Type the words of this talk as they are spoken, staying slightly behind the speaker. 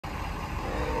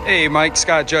Hey Mike,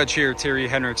 Scott Judge here, Terry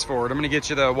Hendricks Ford. I'm going to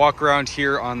get you the walk around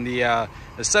here on the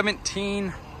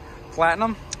 17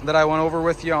 Platinum that I went over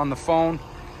with you on the phone.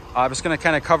 I'm just going to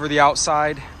kind of cover the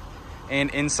outside and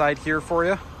inside here for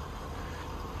you.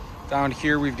 Down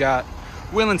here we've got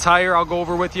wheel and tire I'll go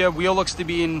over with you. Wheel looks to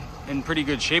be in pretty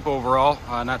good shape overall.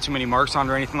 Not too many marks on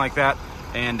it or anything like that.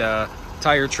 And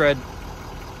tire tread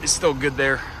is still good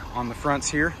there on the fronts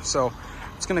here. So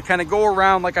it's going to kind of go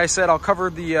around. Like I said, I'll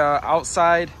cover the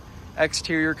outside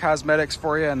exterior cosmetics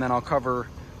for you, and then I'll cover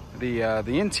the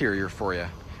interior for you.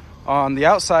 On the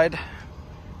outside,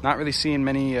 not really seeing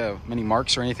many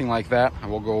marks or anything like that. I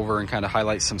will go over and kind of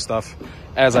highlight some stuff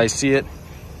as I see it.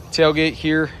 Tailgate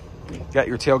here, got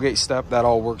your tailgate step. That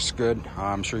all works good.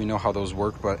 I'm sure you know how those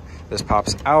work, but this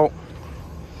pops out.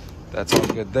 That's all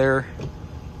good there.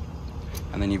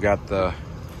 And then you've got the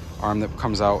arm that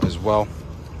comes out as well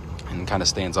and kind of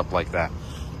stands up like that.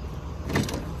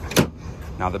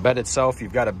 Now the bed itself,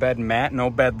 you've got a bed mat, no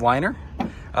bed liner.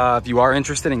 If you are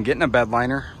interested in getting a bed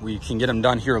liner, we can get them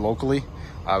done here locally.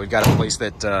 We've got a place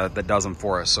that does them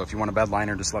for us. So if you want a bed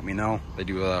liner, just let me know. They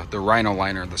do the Rhino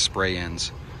liner, the spray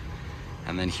ends.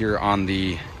 And then here on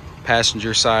the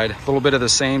passenger side, a little bit of the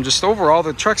same. Just overall,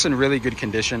 the truck's in really good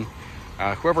condition.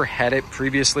 Whoever had it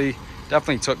previously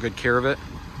definitely took good care of it.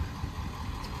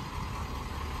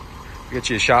 Get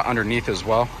you a shot underneath as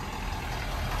well.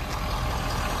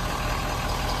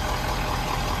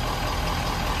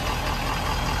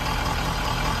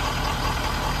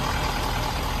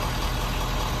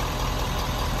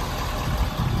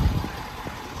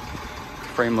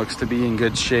 Frame looks to be in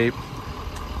good shape.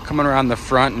 Coming around the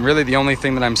front, and really the only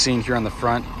thing that I'm seeing here on the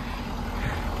front,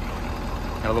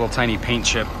 got a little tiny paint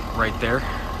chip right there.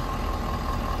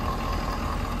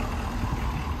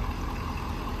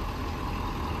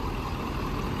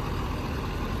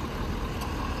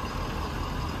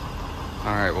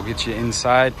 All right, we'll get you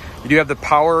inside. You do have the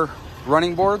power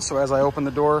running boards, so as I open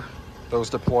the door,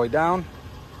 those deploy down.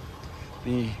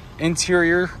 The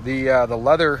interior, the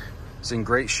leather is in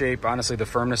great shape. Honestly, the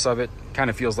firmness of it kind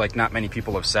of feels like not many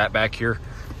people have sat back here,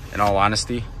 in all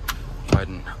honesty. Go ahead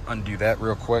and undo that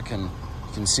real quick, and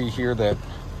you can see here that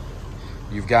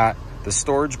you've got the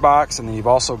storage box, and then you've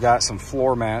also got some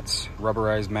floor mats,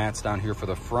 rubberized mats down here for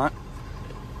the front.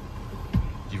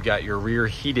 You've got your rear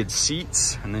heated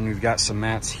seats, and then you've got some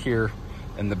mats here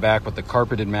in the back with the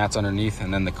carpeted mats underneath,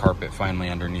 and then the carpet finally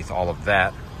underneath all of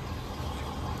that.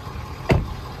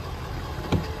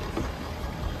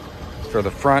 For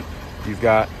the front, you've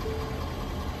got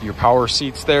your power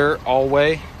seats there all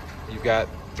way. You've got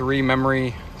 3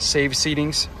 memory save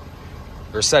settings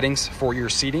or settings for your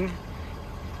seating.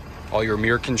 All your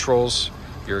mirror controls,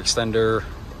 your extender,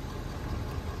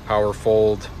 power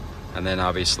fold, and then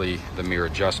obviously the mirror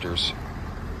adjusters.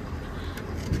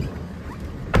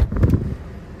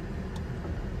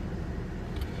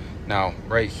 Now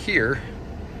right here,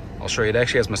 I'll show you, it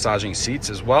actually has massaging seats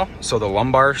as well. So the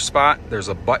lumbar spot, there's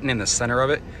a button in the center of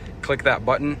it. Click that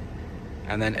button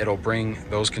and then it'll bring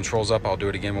those controls up. I'll do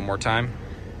it again one more time.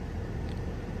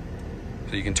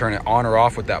 So you can turn it on or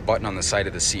off with that button on the side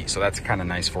of the seat. So that's kind of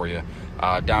nice for you.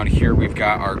 Down here, we've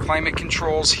got our climate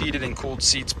controls, heated and cooled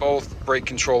seats both, brake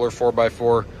controller,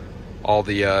 4x4, all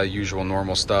the usual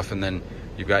normal stuff. And then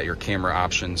you've got your camera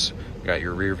options. You've got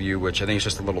your rear view, which I think is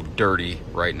just a little dirty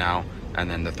right now. And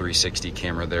then the 360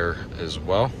 camera there as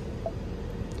well.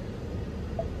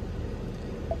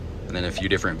 And then a few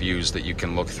different views that you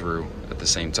can look through at the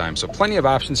same time. So plenty of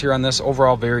options here on this.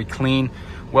 Overall, very clean,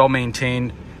 well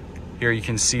maintained. Here you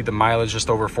can see the mileage just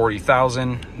over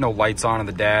 40,000. No lights on in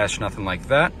the dash, nothing like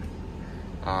that.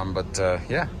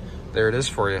 Yeah, there it is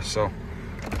for you. So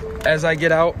as I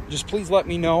get out, just please let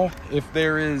me know if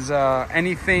there is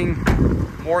anything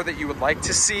more that you would like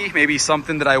to see. Maybe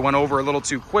something that I went over a little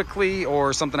too quickly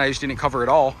or something I just didn't cover at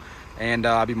all. And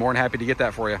I'll be more than happy to get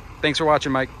that for you. Thanks for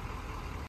watching, Mike.